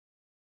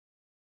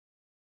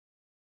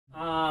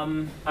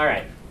All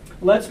right,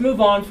 let's move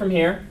on from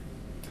here,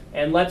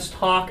 and let's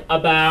talk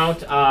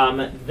about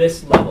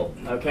this level,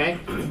 okay?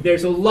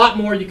 There's a lot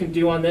more you can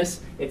do on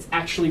this. It's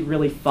actually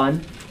really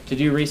fun to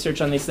do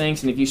research on these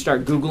things, and if you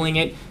start Googling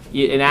it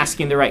and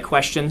asking the right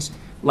questions,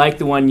 like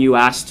the one you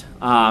asked,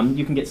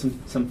 you can get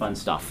some fun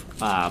stuff.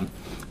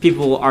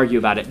 People will argue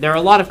about it. There are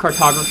a lot of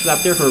cartographers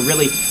out there who are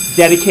really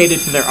dedicated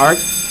to their art,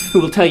 who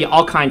will tell you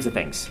all kinds of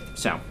things.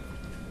 So,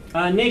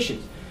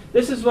 nations.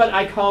 This is what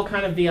I call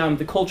kind of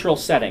the cultural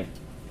setting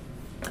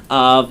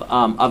of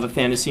a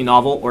fantasy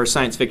novel or a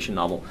science fiction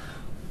novel.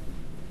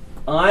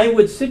 I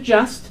would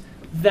suggest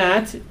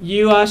that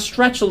you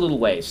stretch a little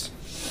ways.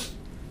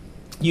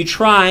 You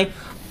try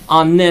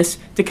on this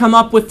to come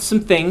up with some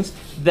things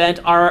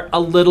that are a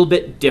little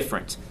bit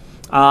different.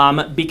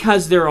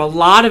 Because there are a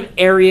lot of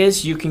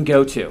areas you can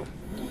go to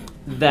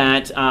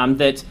that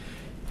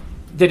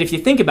if you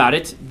think about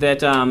it,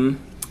 that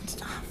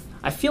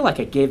I feel like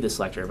I gave this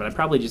lecture, but I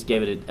probably just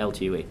gave it at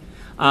LTUE.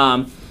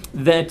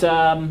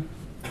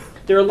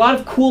 There are a lot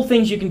of cool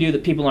things you can do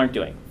that people aren't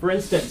doing. For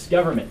instance,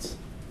 governments.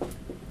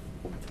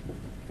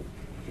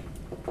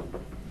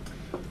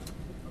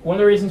 One of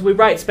the reasons we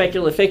write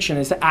speculative fiction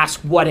is to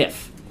ask what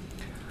if.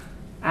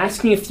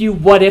 Asking a few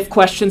what if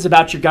questions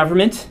about your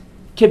government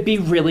could be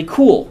really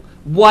cool.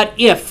 What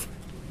if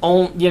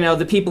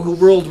the people who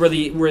ruled were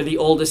the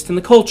oldest in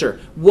the culture?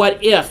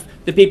 What if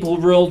the people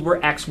who ruled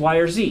were X, Y,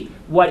 or Z?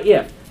 What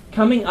if?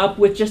 Coming up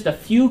with just a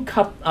few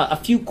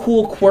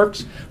cool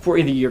quirks for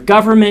either your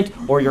government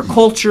or your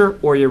culture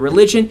or your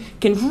religion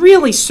can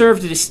really serve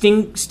to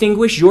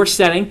distinguish your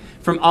setting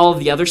from all of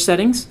the other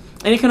settings.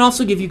 And it can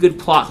also give you good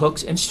plot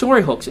hooks and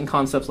story hooks and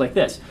concepts like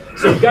this.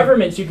 So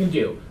governments you can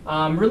do.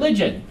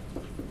 Religion.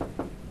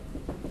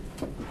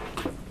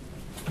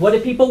 What do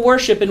people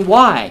worship and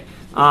why?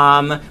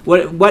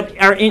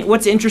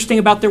 What's interesting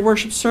about their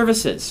worship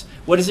services?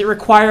 What does it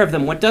require of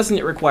them? What doesn't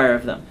it require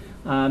of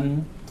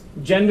them?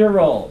 Gender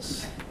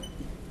roles.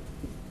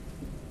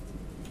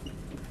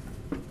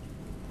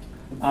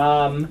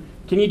 Can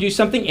you do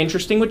something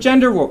interesting with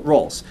gender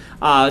roles?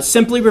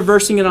 Simply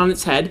reversing it on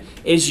its head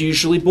is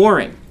usually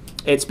boring.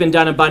 It's been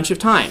done a bunch of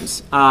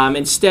times.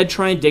 Instead,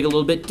 try and dig a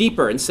little bit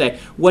deeper and say,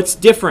 what's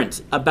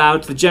different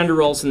about the gender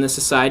roles in this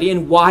society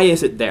and why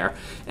is it there?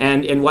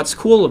 And what's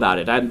cool about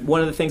it? One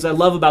of the things I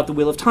love about the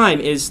Wheel of Time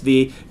is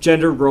the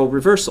gender role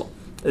reversal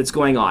that's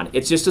going on.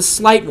 It's just a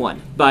slight one,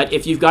 but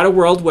if you've got a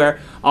world where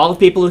all the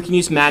people who can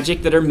use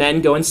magic that are men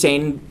go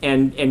insane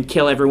and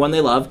kill everyone they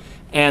love,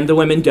 and the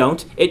women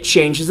don't, it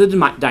changes the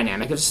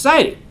dynamic of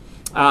society.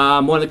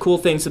 One of the cool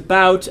things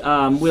about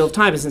Wheel of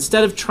Time is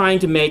instead of trying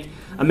to make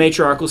a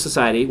matriarchal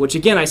society, which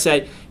again I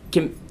said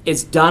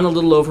is done a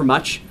little over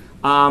much,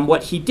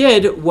 what he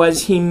did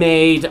was he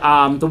made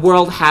the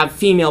world have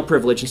female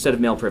privilege instead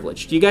of male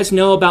privilege. Do you guys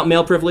know about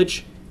male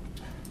privilege?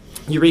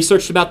 You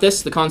researched about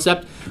this, the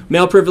concept?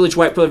 Male privilege,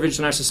 white privilege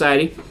in our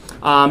society.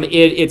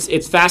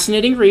 It's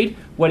fascinating read.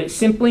 What it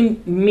simply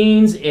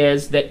means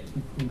is that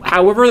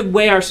however the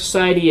way our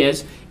society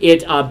is,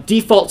 it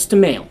defaults to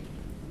male.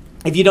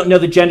 If you don't know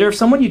the gender of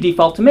someone, you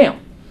default to male.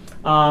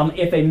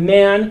 If a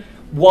man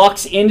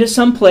walks into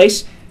some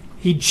place,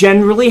 he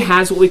generally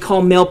has what we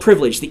call male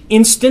privilege. The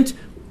instant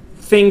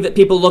thing that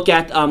people look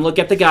at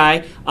the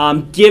guy,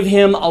 give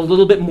him a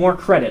little bit more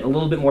credit, a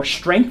little bit more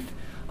strength.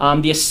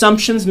 The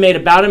assumptions made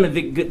about him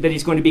that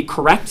he's going to be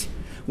correct,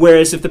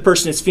 whereas if the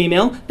person is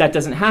female, that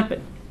doesn't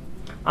happen.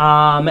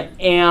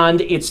 And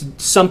it's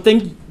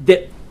something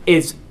that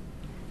is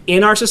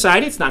in our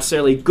society. It's not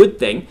necessarily a good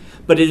thing,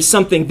 but it is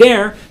something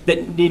there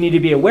that you need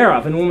to be aware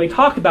of. And when we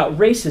talk about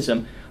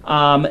racism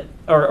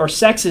or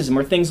sexism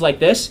or things like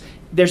this,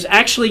 there's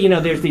actually,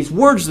 there's these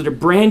words that are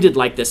branded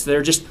like this that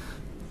are just,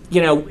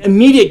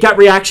 immediate gut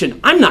reaction.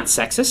 I'm not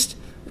sexist.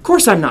 Of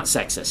course I'm not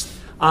sexist.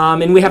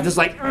 And we have this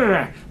like,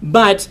 ugh.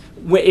 But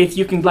if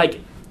you can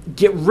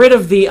get rid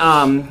of the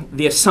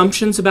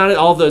assumptions about it,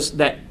 all those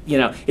that,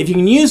 if you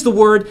can use the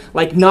word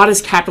not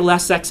as capital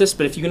S sexist,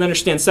 but if you can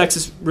understand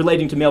sexist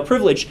relating to male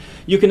privilege,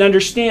 you can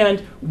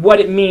understand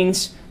what it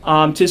means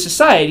to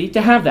society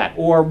to have that,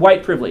 or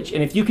white privilege.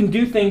 And if you can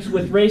do things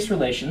with race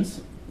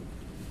relations,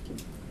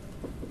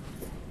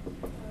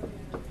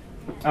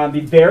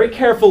 be very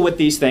careful with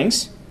these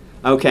things,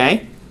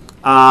 okay?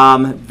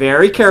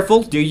 Very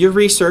careful, do your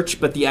research,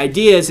 but the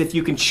idea is if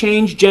you can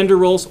change gender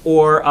roles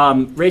or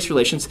race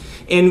relations,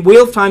 in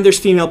Wheel of Time there's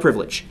female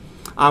privilege.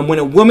 When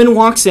a woman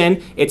walks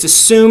in, it's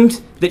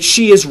assumed that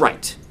she is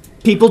right.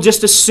 People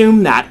just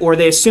assume that, or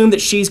they assume that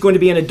she's going to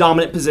be in a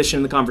dominant position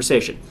in the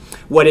conversation.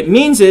 What it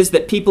means is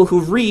that people who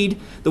read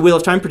the Wheel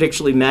of Time,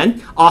 particularly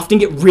men, often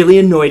get really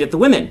annoyed at the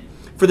women,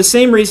 for the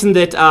same reason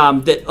that,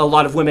 that a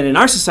lot of women in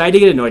our society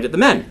get annoyed at the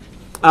men,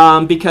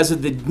 because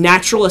of the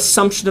natural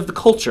assumption of the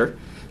culture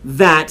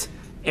that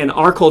in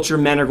our culture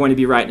men are going to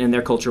be right and in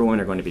their culture women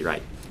are going to be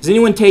right. Has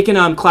anyone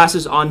taken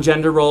classes on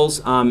gender roles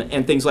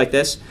and things like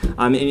this?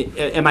 Am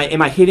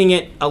I hitting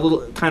it a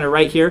little kind of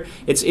right here?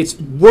 It's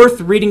worth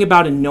reading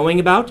about and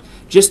knowing about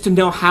just to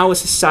know how a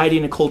society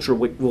and a culture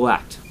will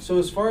act. So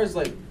as far as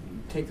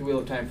take the Wheel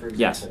of Time for example.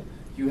 Yes.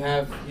 you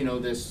have, you know,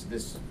 this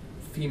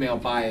female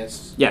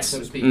bias, yes, so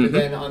to speak. But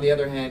then on the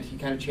other hand, he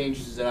kind of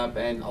changes it up,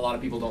 and a lot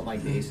of people don't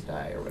like the Aes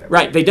Sedai or whatever.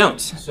 Right, they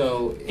don't.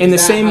 So in the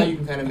that same, how you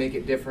can kind of make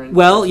it different?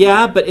 Well,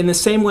 yeah, but in the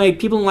same way,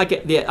 people don't like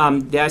it, the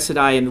Aes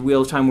Sedai and the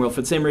Wheel of Time world for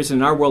the same reason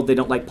in our world they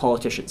don't like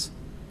politicians.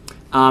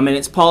 And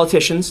it's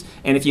politicians,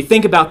 and if you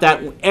think about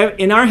that,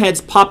 in our heads,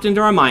 popped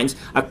into our minds,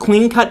 a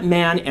clean-cut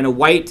man in a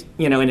white,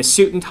 you know, in a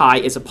suit and tie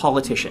is a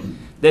politician.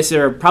 This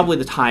or probably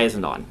the tie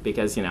isn't on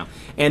because, you know,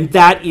 and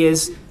that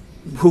is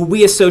who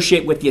we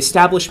associate with the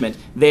establishment.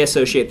 They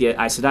associate the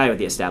Aes Sedai with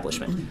the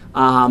establishment.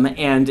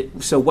 And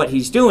so what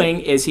he's doing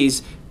is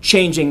he's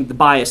changing the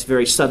bias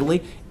very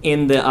subtly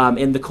in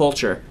the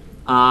culture.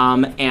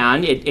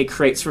 And it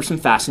creates for some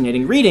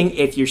fascinating reading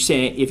if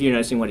you're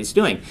noticing what he's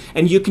doing.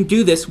 And you can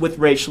do this with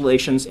race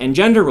relations and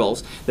gender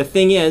roles. The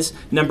thing is,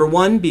 number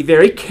one, be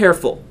very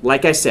careful.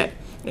 Like I said,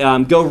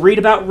 go read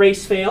about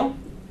race fail.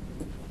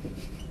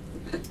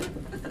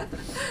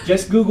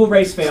 Just Google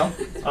race fail,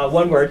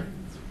 one word.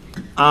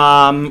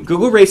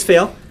 Google race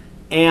fail,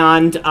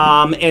 and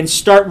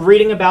start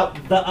reading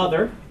about the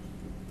other.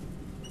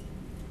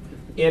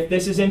 If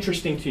this is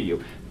interesting to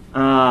you.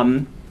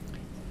 I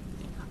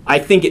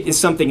think it is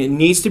something that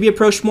needs to be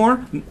approached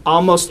more.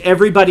 Almost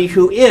everybody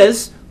who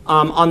is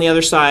on the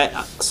other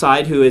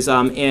side who is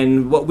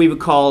in what we would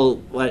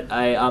call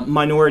a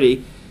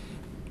minority,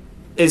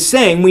 is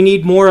saying we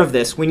need more of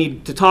this. We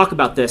need to talk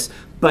about this.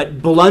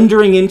 But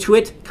blundering into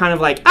it, kind of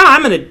like,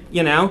 I'm going to,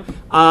 you know,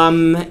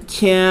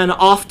 can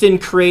often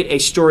create a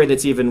story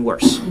that's even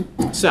worse.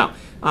 So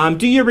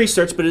do your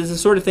research, but it is the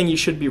sort of thing you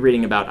should be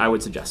reading about, I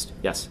would suggest.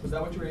 Yes? Was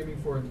that what you're aiming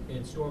for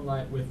in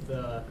Stormlight with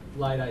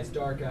light eyes,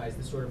 dark eyes,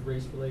 this sort of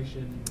race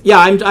relation? Yeah,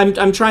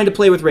 I'm trying to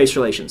play with race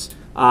relations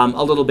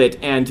a little bit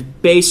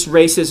and base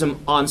racism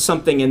on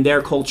something in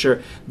their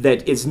culture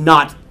that is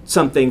not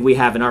something we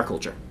have in our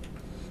culture.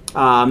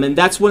 And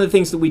that's one of the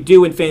things that we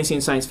do in fantasy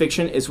and science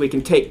fiction is we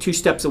can take 2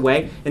 steps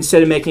away.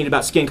 Instead of making it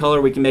about skin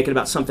color, we can make it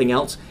about something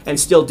else and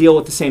still deal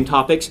with the same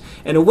topics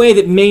in a way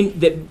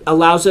that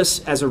allows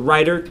us as a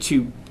writer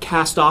to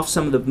cast off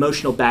some of the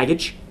emotional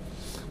baggage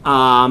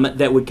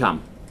that would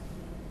come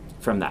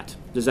from that.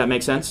 Does that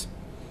make sense?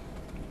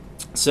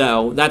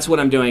 So that's what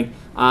I'm doing.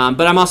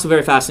 But I'm also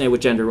very fascinated with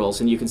gender roles,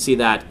 and you can see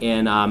that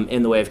in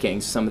The Way of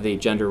Kings, some of the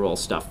gender role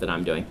stuff that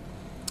I'm doing.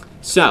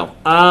 So,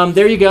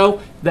 there you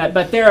go.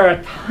 But there are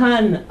a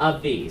ton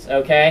of these,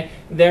 okay?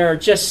 There are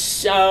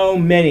just so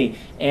many.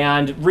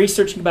 And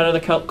researching about other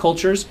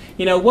cultures,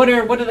 you know, what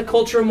are the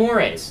cultural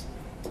mores?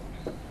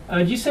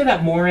 Did you say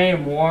that more or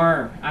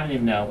more? I don't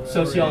even know.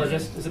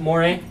 Sociologist, is it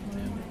more?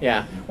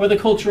 Yeah. What are the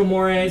cultural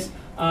mores?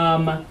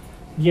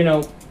 You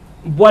know,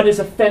 what is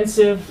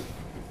offensive?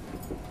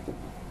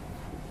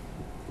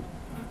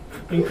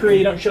 In Korea,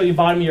 you don't show your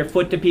bottom of your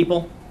foot to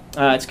people.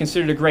 It's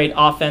considered a great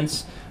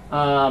offense.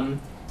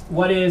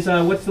 What's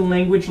the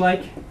language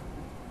like?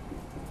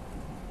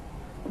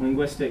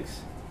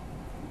 Linguistics.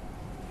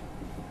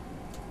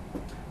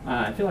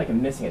 I feel like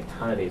I'm missing a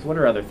ton of these. What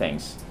are other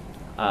things?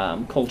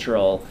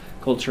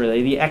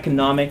 Culturally, the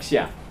economics,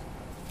 yeah.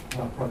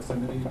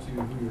 Proximity to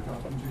who you're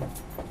talking to.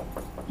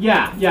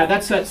 Yeah,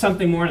 that's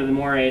something more than the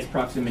mores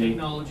proximity.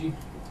 Technology.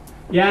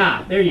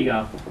 Yeah, there you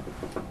go.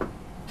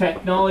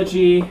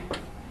 Technology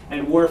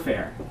and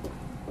warfare.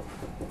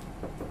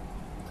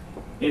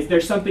 Is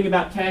there something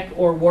about tech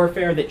or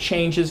warfare that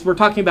changes? We're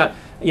talking about,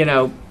 you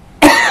know,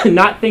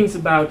 not things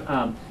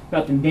about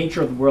the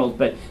nature of the world,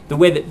 but the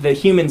way that the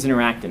humans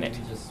interact in it.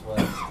 Maybe just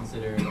what's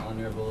considered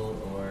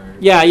honorable or...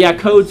 Yeah,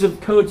 codes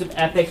of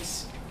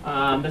ethics.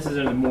 This is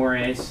in the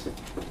mores.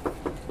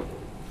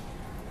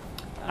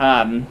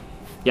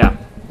 Yeah.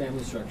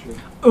 Family structure.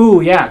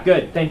 Ooh, yeah,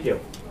 good, thank you.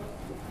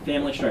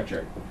 Family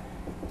structure.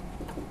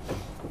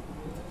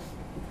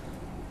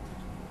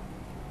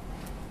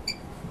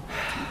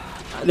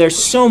 There's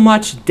so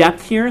much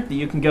depth here that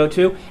you can go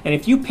to, and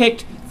if you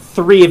picked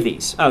 3 of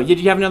these. Oh, did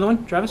you have another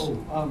one, Travis?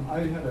 I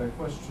had a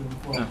question.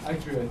 Well,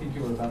 actually, I think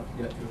you were about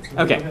to get to it. So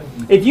okay.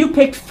 If you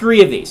picked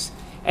 3 of these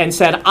and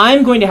said,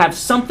 I'm going to have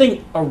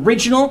something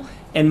original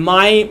in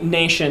my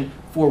nation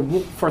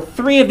for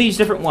 3 of these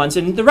different ones,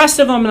 and the rest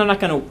of them I'm not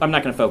going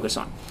to focus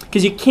on,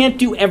 because you can't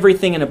do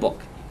everything in a book.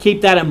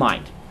 Keep that in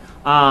mind.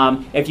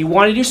 If you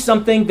want to do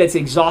something that's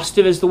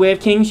exhaustive as The Way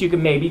of Kings, you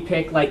can maybe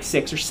pick like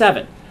 6 or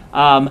 7.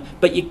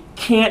 But you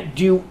can't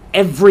do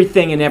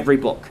everything in every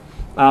book.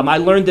 I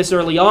learned this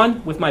early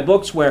on with my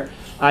books, where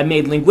I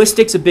made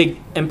linguistics a big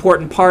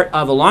important part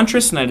of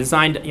Elantris, and I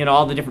designed, you know,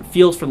 all the different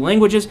fields for the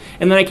languages.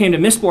 And then I came to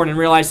Mistborn and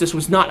realized this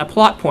was not a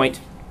plot point.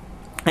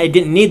 I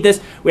didn't need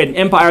this. We had an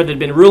empire that had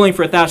been ruling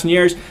for 1,000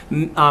 years.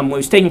 It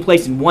was taking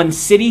place in one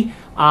city.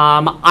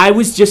 I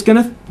was just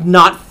going to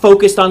not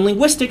focus on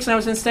linguistics, and I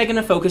was instead going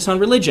to focus on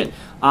religion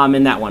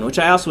in that one, which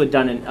I also had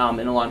done in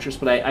Elantris.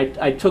 But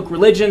I took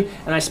religion,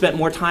 and I spent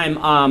more time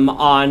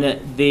on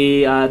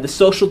the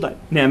social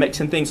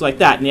dynamics and things like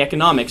that, and the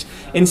economics,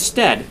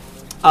 instead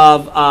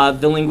of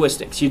the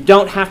linguistics. You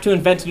don't have to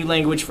invent a new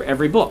language for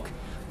every book.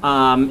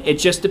 It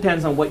just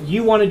depends on what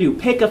you want to do.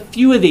 Pick a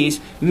few of these,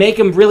 make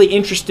them really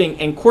interesting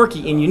and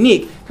quirky and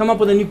unique. Come up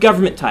with a new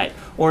government type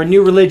or a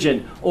new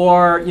religion,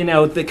 or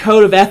the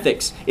code of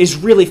ethics is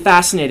really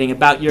fascinating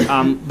about your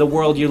the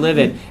world you live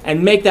in,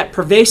 and make that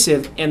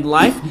pervasive in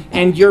life,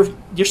 and your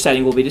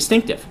setting will be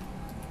distinctive.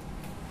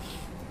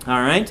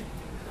 All right.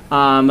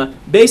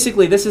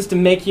 Basically, this is to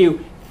make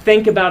you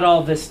think about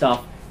all this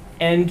stuff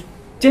and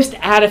just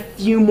add a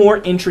few more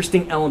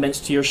interesting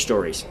elements to your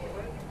stories.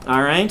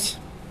 All right.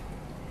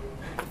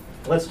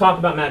 Let's talk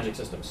about magic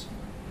systems.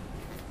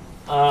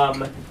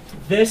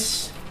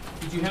 This.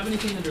 Did you have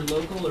anything under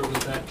local, or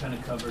was that kind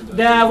of covered?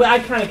 Yeah, I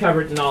kind of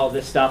covered in all of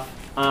this stuff.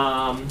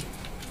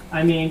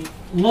 I mean,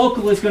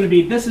 local is going to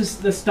be, this is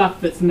the stuff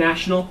that's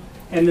national,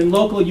 and then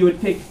local you would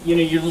pick, your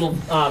little,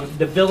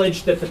 the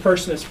village that the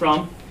person is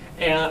from,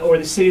 or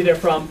the city they're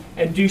from,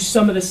 and do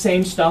some of the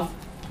same stuff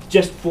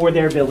just for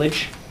their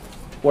village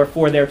or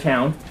for their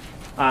town.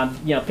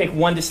 Pick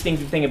one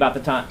distinctive thing about the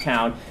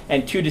town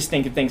and two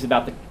distinctive things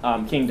about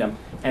the kingdom,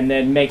 and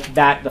then make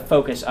that the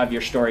focus of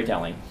your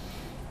storytelling.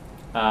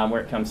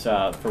 Where it comes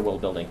for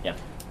world building, yeah.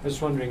 I was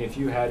just wondering if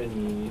you had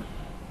any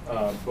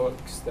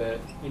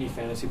any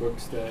fantasy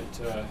books that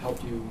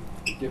helped you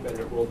get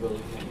better at world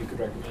building that you could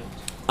recommend.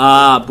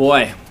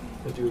 Boy.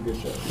 That do a good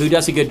job. Who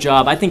does a good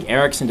job? I think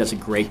Erickson does a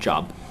great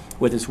job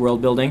with his world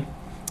building.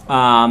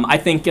 I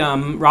think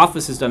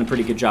Rothfuss has done a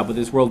pretty good job with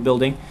his world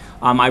building.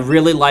 I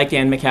really like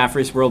Anne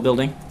McCaffrey's world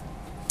building.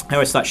 I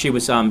always thought she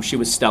was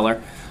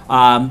stellar.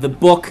 The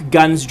book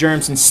Guns,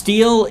 Germs, and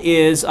Steel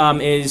is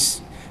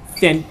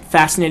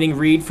fascinating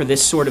read for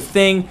this sort of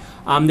thing.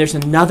 There's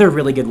another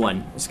really good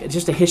one. It's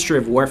just a history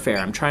of warfare.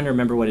 I'm trying to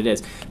remember what it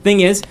is.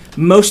 Thing is,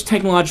 most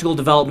technological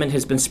development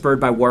has been spurred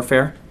by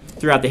warfare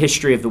throughout the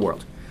history of the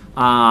world.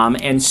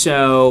 And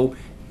so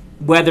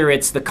whether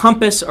it's the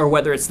compass or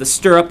whether it's the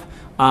stirrup,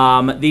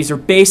 these are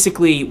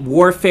basically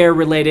warfare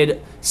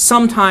related.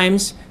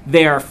 Sometimes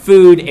they are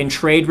food and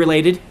trade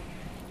related,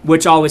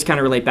 which always kind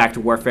of relate back to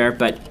warfare,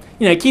 but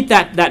keep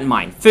that in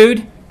mind.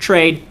 Food,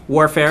 trade,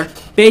 warfare.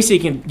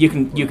 Basically, you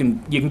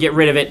can get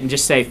rid of it and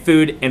just say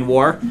food and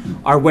war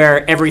are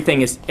where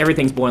everything's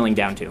boiling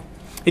down to.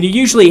 And you're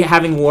usually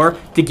having war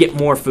to get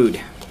more food,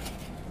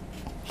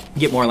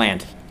 get more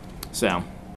land. So.